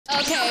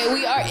Okay,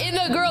 we are in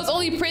the girls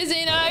only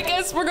prison. I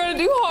guess we're gonna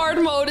do hard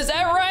mode. Is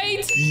that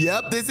right?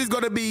 Yep, this is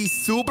gonna be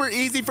super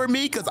easy for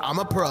me because I'm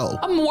a pro.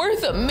 I'm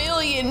worth $1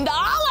 million.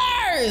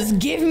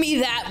 Give me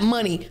that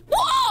money.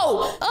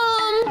 Whoa!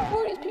 Who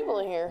are these people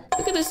in here?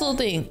 Look at this little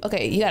thing.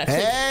 Okay, you gotta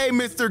click. Hey,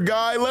 Mr.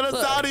 Guy, let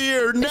us out of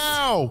here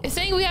now. It's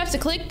saying we have to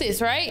click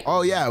this, right?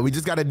 Oh, yeah, we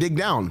just gotta dig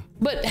down.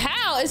 But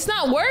how? It's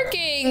not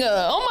working.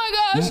 Oh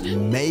my gosh.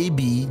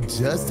 Maybe,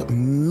 just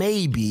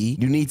maybe,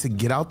 you need to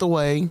get out the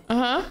way.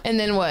 And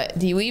then what?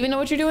 Do you even know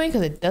what you're doing?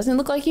 Because it doesn't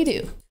look like you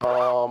do.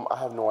 I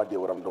have no idea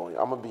what I'm doing.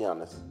 I'm gonna be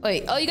honest.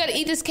 Wait, oh, you gotta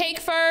eat this cake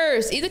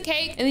first. Eat the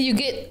cake, and then you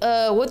get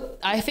what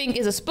I think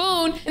is a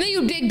spoon, and then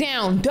you dig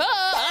down. Duh!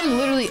 I'm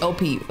literally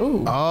OP.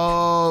 Ooh.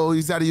 Oh,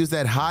 you gotta use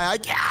that high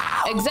IQ.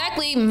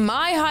 Exactly,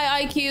 my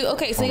high IQ.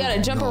 Okay, so you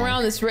gotta jump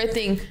around this red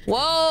thing.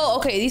 Whoa,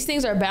 okay, these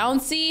things are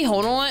bouncy.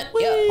 Hold on.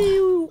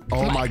 Yep.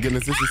 Oh my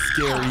goodness, this is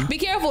scary. Be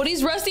careful,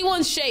 these rusty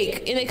ones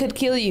shake, and they could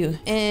kill you.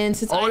 And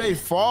since they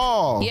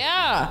fall.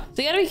 Yeah,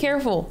 so you gotta be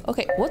careful.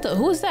 Okay, what the?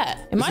 Who is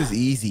that? This is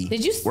easy.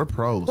 Did you? We're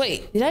pros.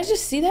 Wait, did I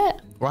just see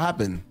that? What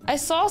happened? I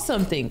saw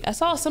something. I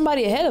saw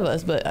somebody ahead of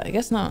us, but I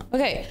guess not.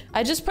 Okay,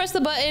 I just pressed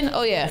the button.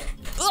 Oh yeah.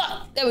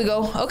 Ugh, there we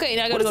go. Okay,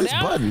 now I gotta go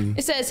down. Button?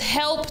 It says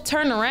help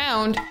turn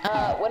around.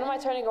 What am I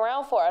turning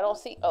around for? I don't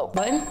see. Oh,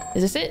 button?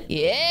 Is this it?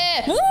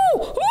 Yeah.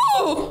 Ooh,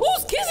 ooh,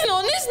 who's kissing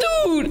on this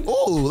dude?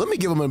 Ooh, let me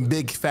give him a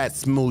big fat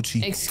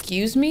smoochie.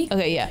 Excuse me?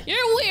 Okay, yeah.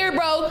 You're weird,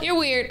 bro. You're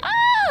weird.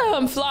 Ah,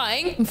 I'm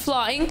flying. I'm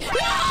flying. No!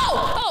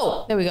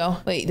 Oh, there we go.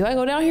 Wait, do I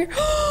go down here?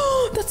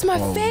 That's my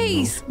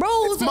face. Bro,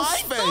 it's my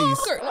face.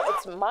 No,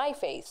 it's my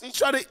face. She's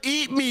trying to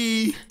eat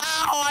me.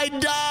 Ow, I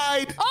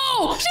died.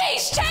 Oh,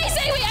 she's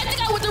chasing me. I think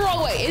I went the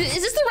wrong way. Is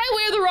this the right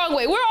way or the wrong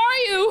way? Where are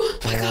you? Oh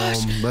my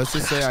gosh. Let's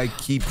just say I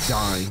keep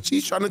dying.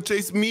 She's trying to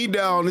chase me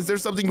down. Is there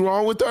something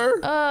wrong with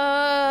her?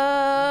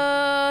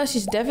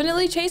 She's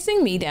definitely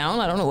chasing me down.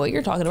 I don't know what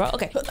you're talking about.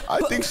 Okay. I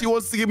think she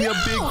wants to give me a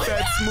big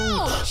fat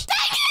smooch.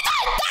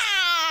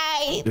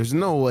 There's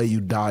no way you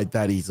died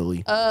that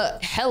easily.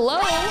 Hello?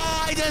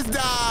 I just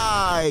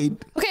died.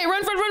 Okay,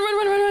 run.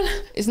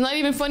 It's not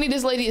even funny.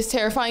 This lady is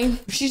terrifying.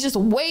 She's just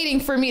waiting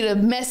for me to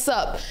mess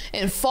up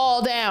and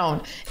fall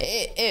down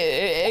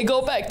and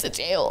go back to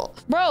jail.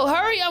 Bro,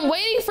 hurry. I'm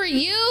waiting for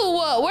you.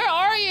 Where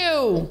are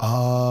you?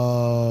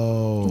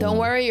 Oh. Don't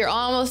worry. You're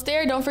almost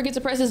there. Don't forget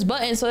to press this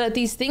button so that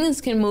these things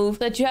can move, so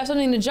that you have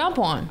something to jump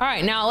on. All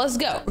right, now let's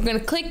go. We're going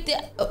to click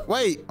the...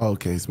 Wait.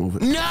 Okay, it's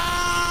moving. No!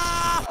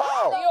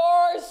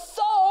 You're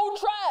so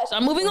trash.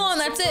 I'm moving on.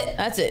 That's it.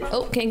 That's it.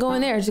 Oh, can't go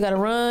in there. Just gotta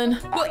run.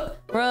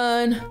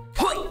 Run.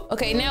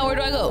 Okay, now where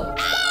do I go?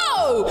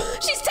 Oh,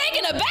 she's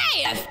taking a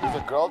bath. Is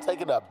a girl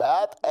taking a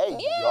bath? Hey,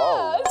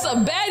 yeah, it's a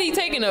baddie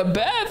taking a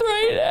bath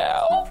right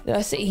now. Did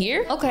I sit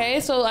here? Okay,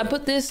 so I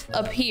put this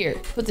up here.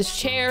 Put this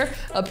chair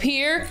up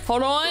here.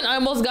 Hold on, I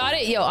almost got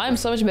it. Yo, I'm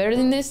so much better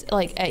than this.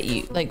 Like at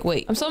you. Like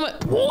wait, I'm so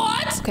much.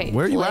 What? Okay,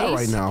 where are you at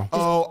right now?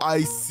 Oh,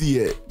 I see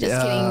it.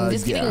 Just kidding.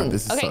 Just kidding.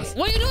 This is okay,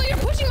 what are you doing? You're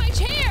pushing my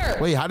chair.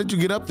 Wait, how did you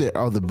get up there?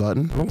 Oh, the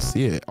button. I don't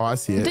see it. Oh, I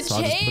see it. The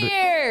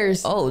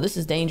chairs. Oh, this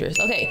is dangerous.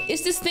 Okay,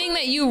 it's this thing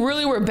that you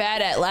really were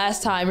bad at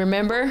last time.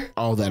 Remember?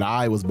 Oh, that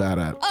I was bad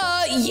at.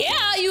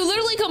 Yeah, you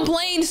literally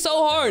complained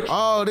so hard.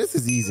 Oh, this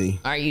is easy.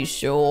 Are you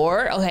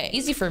sure? Okay,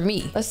 easy for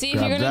me. Let's see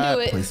if you're gonna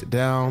do it. Place it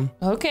down.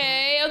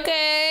 Okay.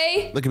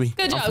 Look at me.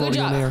 Good job.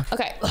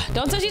 Okay,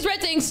 don't touch these red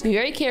things. Be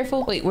very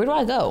careful. Wait, where do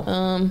I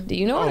go? Do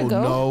you know where to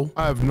go? No,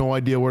 I have no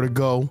idea where to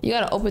go. You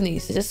gotta open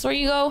these. Is this where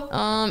you go?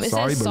 It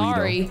says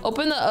sorry.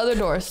 Open the other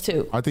doors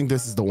too. I think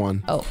this is the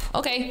one. Oh,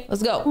 okay.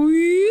 Let's go.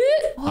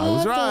 I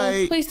was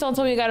right. Please don't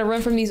tell me you gotta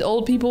run from these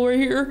old people right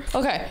here.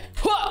 Okay.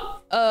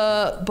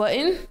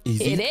 Button.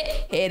 Easy.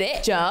 Hit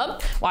it.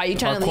 Jump. Why are you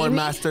trying to leave me?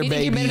 Master, you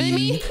think you're better than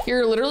me?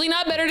 You're literally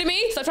not better than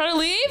me. Stop trying to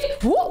leave.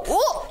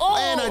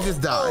 And I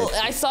just died.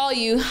 I saw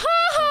you. Ha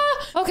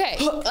ha. Okay.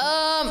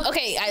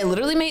 Okay. I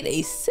literally made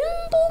a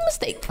simple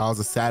mistake. That was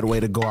a sad way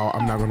to go out.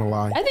 I'm not gonna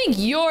lie. I think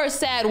you're a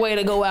sad way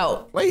to go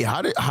out. Wait,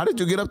 how did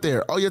you get up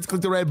there? Oh, you have to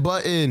click the red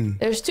button.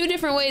 There's 2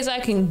 different ways I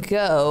can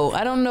go.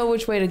 I don't know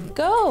which way to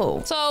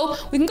go. So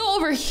we can go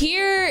over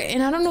here,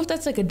 and I don't know if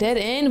that's like a dead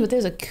end, but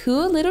there's a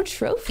cool little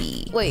trophy.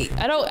 Wait,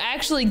 I don't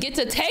actually get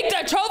to take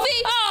the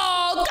trophy?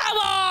 Oh, come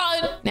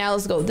on. Now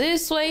let's go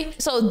this way.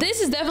 So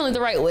this is definitely the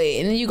right way.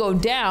 And then you go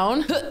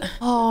down.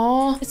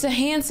 Oh, it's a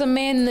handsome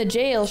man in the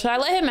jail. Should I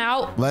let him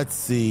out? Let's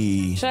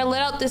see. Should I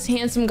let out this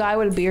handsome guy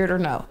with a beard or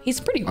no? He's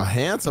pretty. A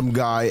handsome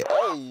guy.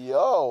 Hey,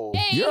 yo.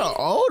 Hey.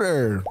 You're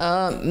older.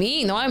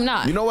 Me? No, I'm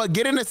not. You know what?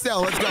 Get in the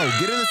cell. Let's go.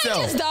 Get in the cell.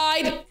 I just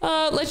died.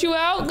 Let you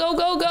out. Go,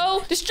 go,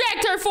 go.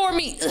 Distract her for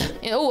me.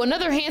 Oh,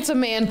 another handsome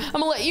man. I'm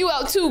gonna let you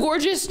out too,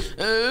 gorgeous.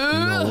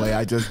 No way.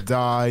 I just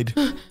died.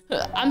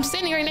 I'm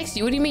standing right next to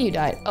you. What do you mean you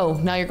died? Oh,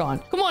 now you're gone.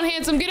 Come on,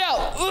 handsome. Get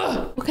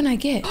out. What can I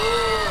get?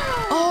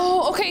 Oh,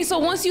 Oh, okay. So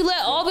once you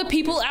let all the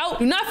people out,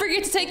 do not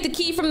forget to take the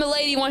key from the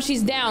lady once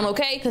she's down,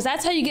 okay? Because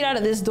that's how you get out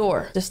of this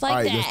door. Just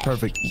like that. That's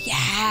perfect.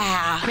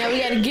 Yeah. Now we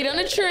gotta get on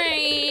a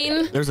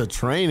train. There's a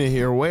train in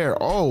here. Where?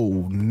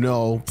 Oh,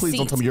 no. Please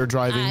don't tell me you're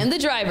driving. I'm the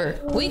driver.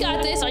 We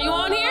got this. Are you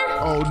on here?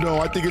 Oh, no.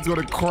 I think it's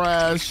going to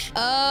crash.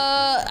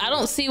 I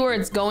don't see where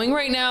it's going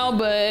right now,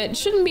 but it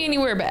shouldn't be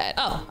anywhere bad.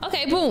 Oh,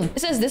 okay. Boom.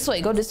 It says this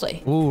way. Go this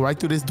way. Ooh, right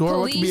through this door.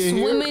 What could be in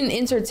Police, here? women,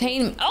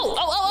 entertainment.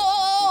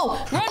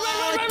 Oh. Run.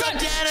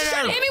 She's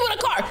trying to hit me with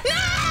a car. No!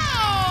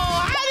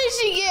 How did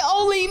she get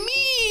only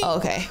me?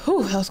 Okay.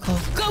 Whew, that was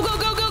close. Go.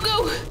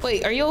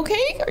 Wait, are you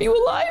okay? Are you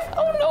alive?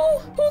 Oh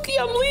no. Pookie,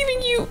 I'm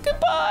leaving you.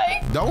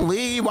 Goodbye. Don't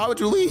leave. Why would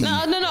you leave? No,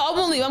 I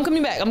won't leave. I'm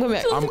coming back.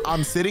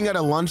 I'm sitting at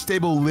a lunch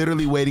table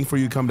literally waiting for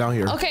you to come down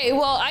here. Okay,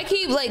 well, I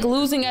keep like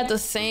losing at the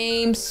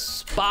same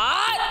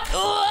spot.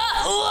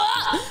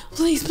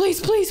 Please.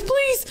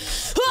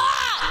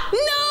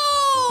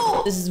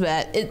 No! This is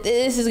bad.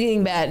 This is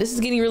getting bad. This is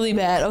getting really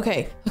bad.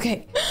 Okay.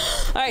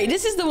 All right,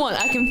 this is the one.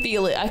 I can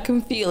feel it.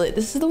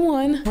 This is the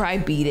one where I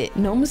beat it.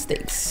 No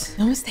mistakes.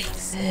 Nope. I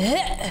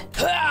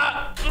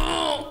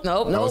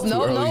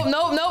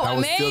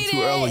made it.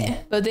 Too early.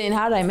 But then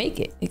how did I make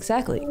it?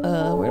 Exactly.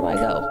 Where do I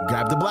go?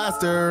 Grab the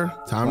blaster.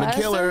 Time to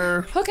kill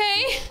her.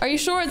 Okay. Are you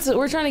sure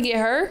we're trying to get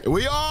her?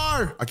 We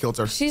are. I killed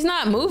her. She's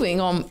not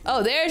moving.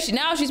 Oh, there she.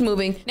 Now she's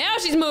moving.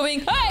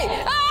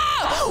 Hey!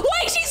 Oh!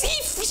 Wait,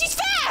 she's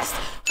fast.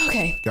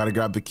 Okay. Gotta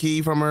grab the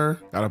key from her.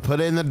 Gotta put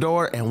it in the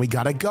door, and we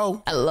gotta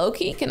go. Low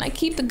key, can I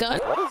keep the gun?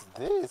 What is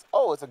this?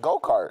 Oh, it's a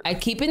go-kart. I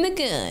keeping the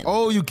gun.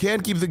 Oh, you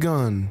can't keep the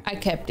gun. I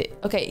kept it.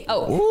 Okay.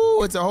 Oh.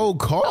 Ooh, it's a whole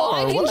car. Oh,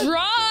 I can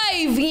drive.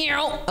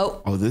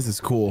 Oh, this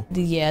is cool.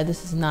 Yeah,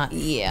 this is not.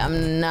 Yeah,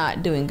 I'm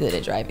not doing good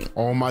at driving.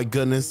 Oh my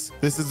goodness.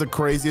 This is the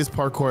craziest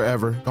parkour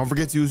ever. Don't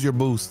forget to use your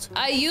boost.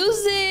 I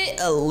use it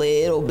a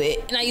little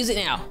bit, and I use it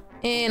now.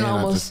 And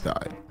almost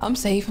died. I'm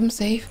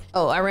safe.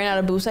 Oh, I ran out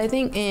of boost, I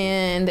think,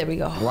 and there we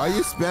go. Why are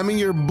you spamming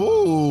your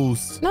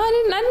boost? No, I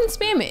didn't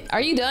spam it.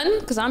 Are you done?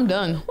 Because I'm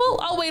done. Well,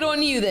 I'll wait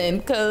on you then,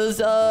 because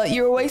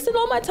you're wasting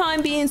all my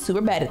time being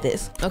super bad at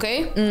this.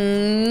 Okay.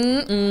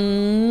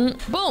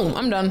 Boom.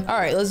 I'm done. All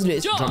right, let's do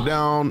this. Jump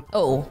down.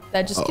 Oh,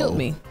 that just killed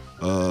me.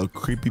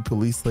 Creepy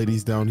police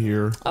ladies down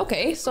here.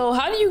 Okay, so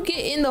how do you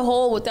get in the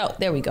hole without?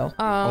 There we go.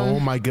 Oh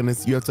my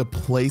goodness, you have to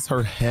place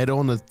her head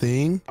on the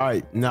thing. All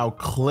right, now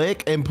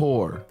click and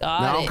pour.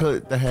 Now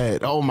click the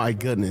head. Oh my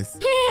goodness.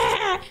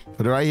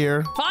 Put it right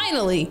here.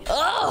 Finally.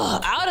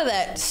 Ugh, out of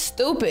that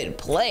stupid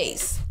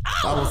place.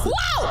 Ow!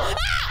 Whoa!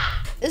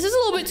 Ah! This is a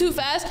little bit too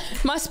fast.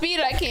 My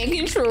speed, I can't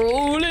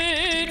control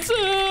it.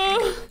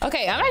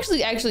 Okay, I'm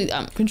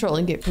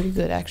controlling it pretty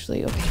good,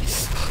 actually. Okay.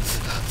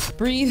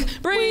 Breathe.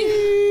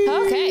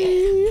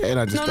 Okay. And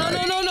I just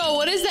died. No.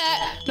 What is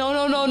that? No.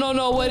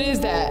 What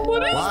is that?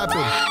 What happened?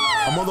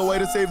 I'm on the way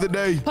to save the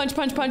day. Punch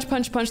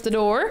the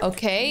door.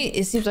 Okay.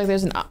 It seems like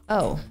there's an,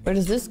 oh, where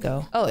does this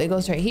go? Oh, it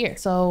goes right here.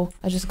 So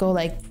I just go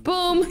like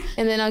boom,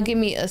 and then I'll give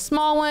me a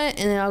small one,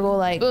 and then I'll go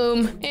like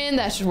boom, and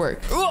that should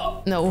work.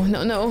 No.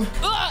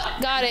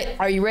 Got it.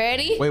 Are you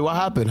ready? Wait, what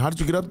happened? How did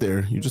you get up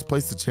there? You just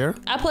placed a chair?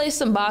 I placed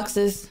some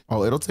boxes.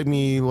 Oh, it'll take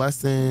me less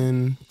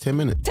than 10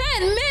 minutes.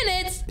 10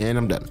 minutes? And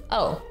I'm done.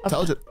 Oh. Okay.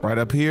 Told you. Right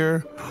up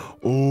here.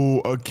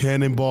 Oh, a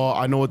cannonball.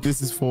 I know what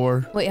this is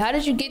for. Wait, how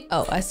did you get?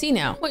 Oh, I see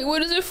now. Wait,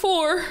 what is it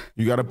for?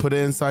 You got to put it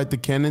inside the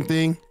cannon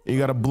thing. You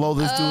got to blow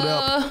this dude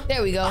up.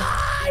 There we go.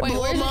 Wait,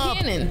 where's the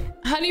cannon?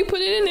 How do you put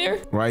it in there?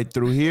 Right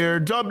through here.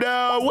 Jump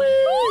down. Whee!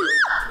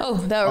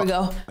 Oh, there we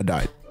go. I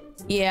died.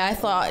 Yeah, I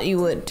thought you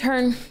would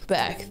turn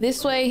back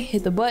this way,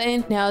 hit the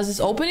button. Now is this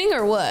opening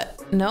or what?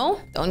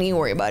 No? Don't even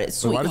worry about it,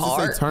 sweetheart. Why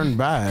does it say turn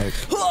back?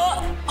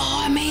 Oh,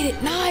 I made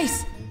it.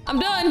 Nice. I'm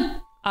done.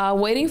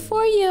 Waiting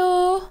for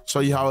you.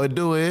 Show you how to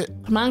do it.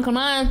 Come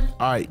on.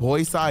 All right,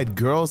 boy side,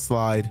 girl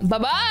slide.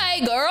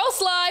 Bye-bye, girl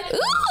slide.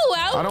 Ooh,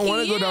 how I don't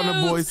want to go down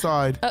the boy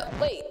side.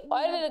 Wait,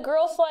 why did the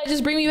girl slide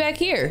just bring me back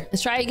here?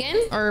 Let's try again,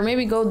 or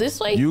maybe go this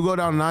way. You go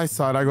down my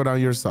side, I go down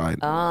your side.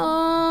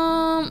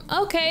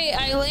 Okay,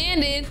 I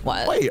landed.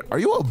 What? Wait, are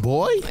you a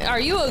boy? Are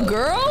you a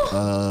girl?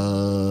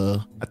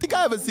 I think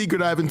I have a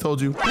secret I haven't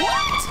told you.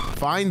 What?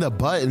 Find the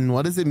button.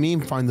 What does it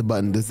mean, find the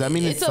button? Does that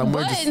mean it's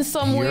somewhere? It's a button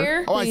somewhere.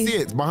 Here? Oh, I see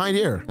it. It's behind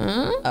here.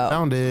 Oh.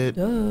 Found it.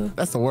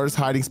 That's the worst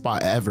hiding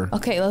spot ever.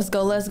 Okay, let's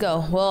go.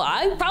 Well,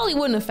 I probably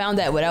wouldn't have found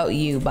that without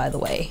you, by the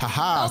way.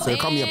 Haha, so you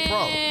call me a pro.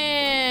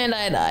 And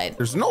I died.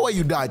 There's no way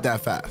you died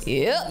that fast.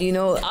 Yeah, you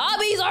know,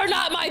 obbies are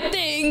not my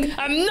thing.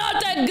 I'm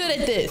not that good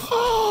at this.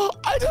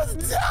 I just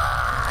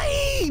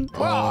died.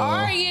 Where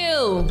are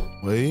you?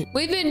 Wait.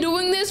 We've been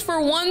doing this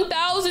for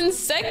 1,000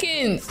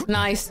 seconds.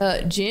 Nice.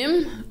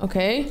 Gym.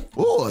 Okay.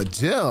 Oh, a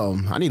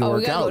gym. I need to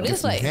work out. Go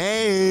this way.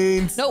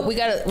 Gains. No, we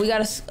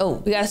gotta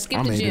skip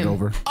the gym. Made it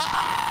over.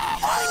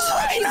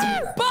 He's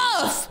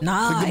buff.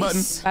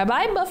 Nice.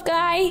 Bye-bye, buff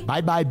guy.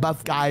 Bye-bye,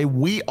 buff guy.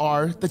 We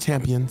are the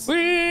champions.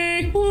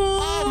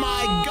 Oh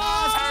my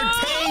gosh, her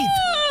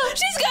teeth.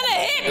 She's gonna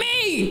hit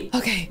me.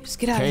 Okay, just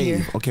get out of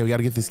here. Okay, we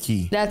gotta get this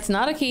key. That's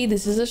not a key.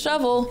 This is a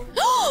shovel.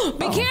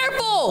 Be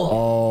careful.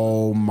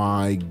 Oh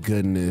my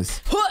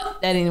goodness.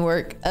 that didn't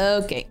work.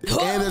 Okay.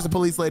 And there's a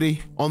police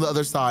lady on the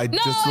other side. No,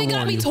 it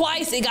got me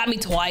twice. It got me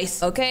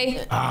twice.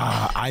 Okay.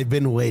 I've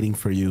been waiting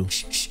for you.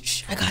 Shh, shh,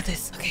 shh. I got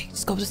this. Okay,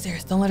 just go up the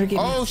stairs. Don't let her get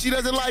me. Oh, she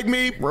doesn't like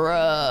me.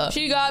 Bruh.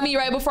 She got me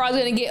right before I was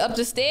gonna get up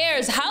the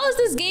stairs. How is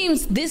this game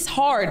this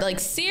hard? Like,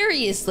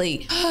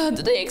 seriously. Do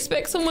they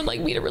expect someone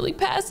like me to really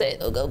pass it?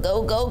 Go, go,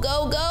 go, go,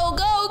 go, go,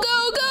 go,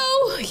 go,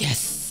 go.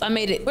 Yes. I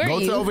made it. Where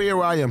are you? Go to over here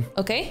where I am.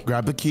 Okay.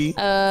 Grab the key.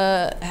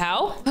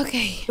 How?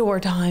 Okay.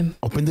 Door time.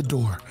 Open the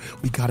door.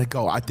 We gotta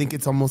go. I think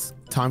it's almost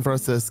time for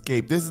us to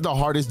escape. This is the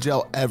hardest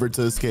jail ever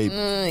to escape.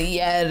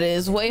 Yeah, it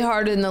is. Way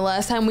harder than the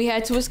last time we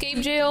had to escape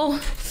jail.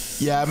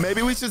 Yeah,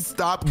 maybe we should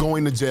stop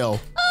going to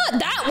jail.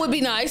 That would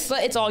be nice,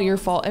 but it's all your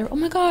fault. Oh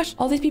my gosh,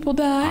 all these people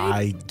died.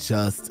 I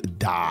just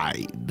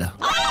died.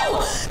 Oh,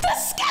 the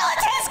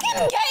skeletons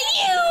can get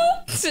you.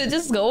 So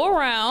just go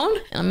around.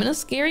 I'm in a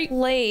scary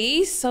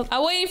place. So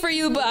I'm waiting for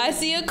you, but I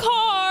see a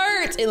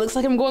cart. It looks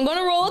like I'm going on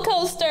a roller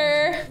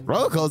coaster.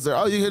 Roller coaster?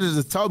 Oh, you could have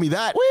just told me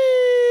that.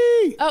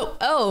 Whee!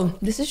 Oh,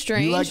 this is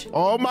strange. You like,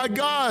 oh my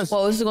gosh.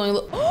 Well, this is going to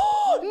look.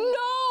 Oh,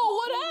 no,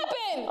 what happened?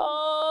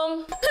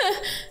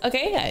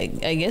 Okay,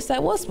 I guess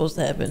that was supposed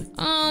to happen.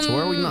 So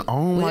where are we not?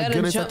 Oh my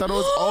goodness, I thought it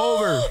was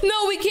over.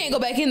 No, we can't go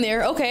back in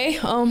there. Okay.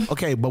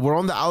 Okay, but we're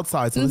on the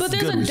outside, so this but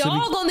is there's good. a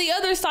dog on the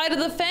other side of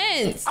the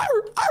fence.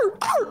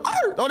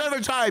 Don't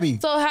ever try me.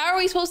 So how are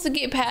we supposed to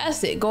get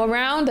past it? Go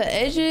around the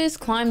edges,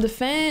 climb the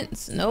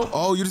fence? Nope.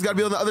 Oh, you just gotta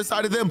be on the other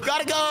side of them.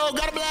 Gotta go,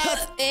 gotta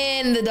blast.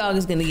 And the dog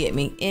is gonna get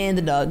me. And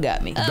the dog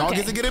got me. Dog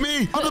isn't getting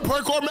me. I'm the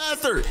parkour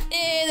master.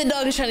 And the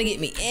dog is trying to get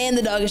me. And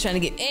the dog is trying to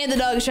get. And the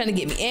dog is trying to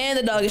get me. And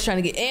the dog is trying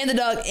to get. And the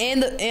dog.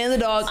 And the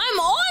dog. I'm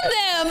on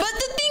them, but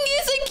the thing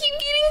is, I keep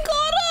getting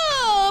caught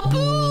up.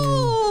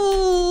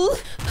 Ooh.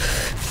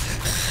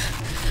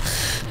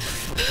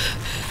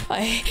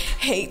 I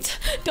hate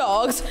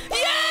dogs.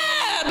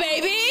 Yeah,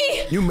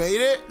 baby. You made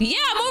it? Yeah,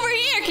 I'm over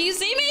here. Can you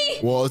see me?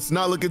 Well, it's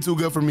not looking too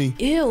good for me.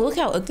 Ew, look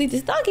how ugly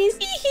this dog is.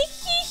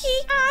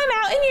 I'm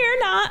out and you're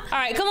not. All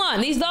right, come on.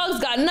 These dogs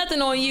got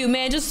nothing on you,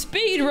 man. Just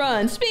speed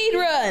run. Speed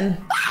run.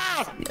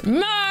 Ah!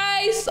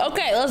 Nice.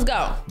 Okay, let's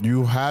go.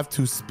 You have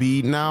to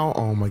speed now.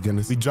 Oh my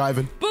goodness. He's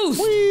driving. Boost.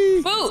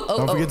 Whee! Boost.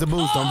 Don't forget to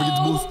boost. Don't forget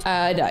to boost.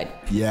 I died.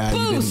 Yeah,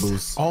 you didn't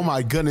boost. Oh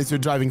my goodness, you're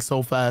driving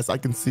so fast. I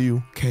can see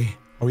you. Okay.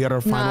 Are we at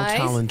our final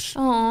challenge?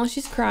 Oh,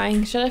 she's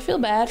crying. Should I feel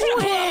bad?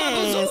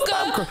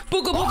 Bazooka.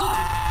 Booga, booga.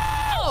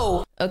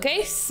 Oh.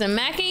 Okay,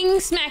 smacking.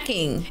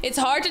 It's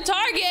hard to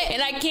target,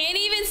 and I can't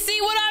even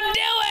see what I'm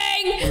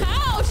doing.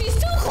 How? She's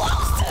too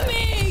close to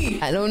me.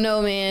 I don't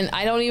know, man.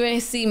 I don't even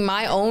see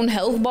my own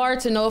health bar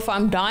to know if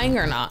I'm dying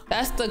or not.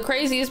 That's the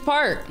craziest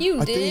part.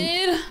 You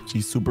did?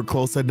 She's super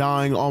close to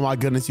dying. Oh my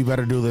goodness, you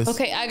better do this.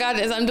 Okay, I got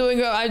this. I'm doing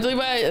good. I'm doing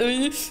my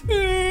 15.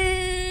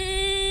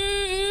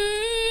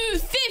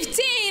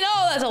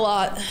 Oh, that's a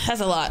lot.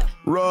 That's a lot.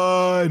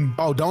 Run.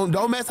 Oh,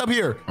 don't mess up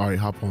here. All right,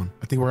 hop on.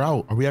 I think we're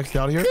out. Are we actually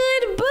out of here?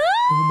 Goodbye.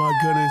 Oh my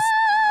goodness.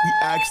 We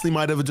actually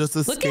might have just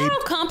escaped. Look at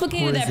how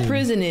complicated that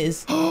prison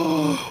is.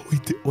 Oh, we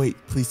did. Wait,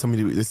 please tell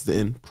me this is the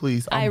end.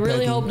 Please. I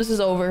really hope this is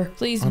over.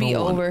 Please be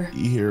over.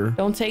 Here.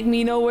 Don't take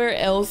me nowhere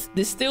else.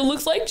 This still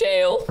looks like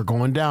jail. We're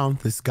going down.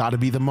 This got to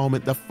be the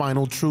moment, the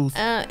final truth.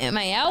 Am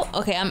I out?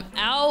 Okay, I'm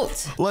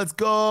out. Let's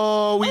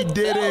go. We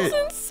did it.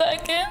 1,000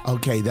 seconds.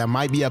 Okay, that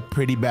might be a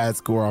pretty bad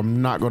score.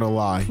 I'm not going to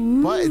lie.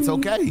 But it's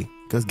okay.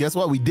 Because guess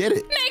what? We did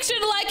it. Make sure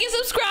to like and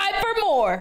subscribe for more.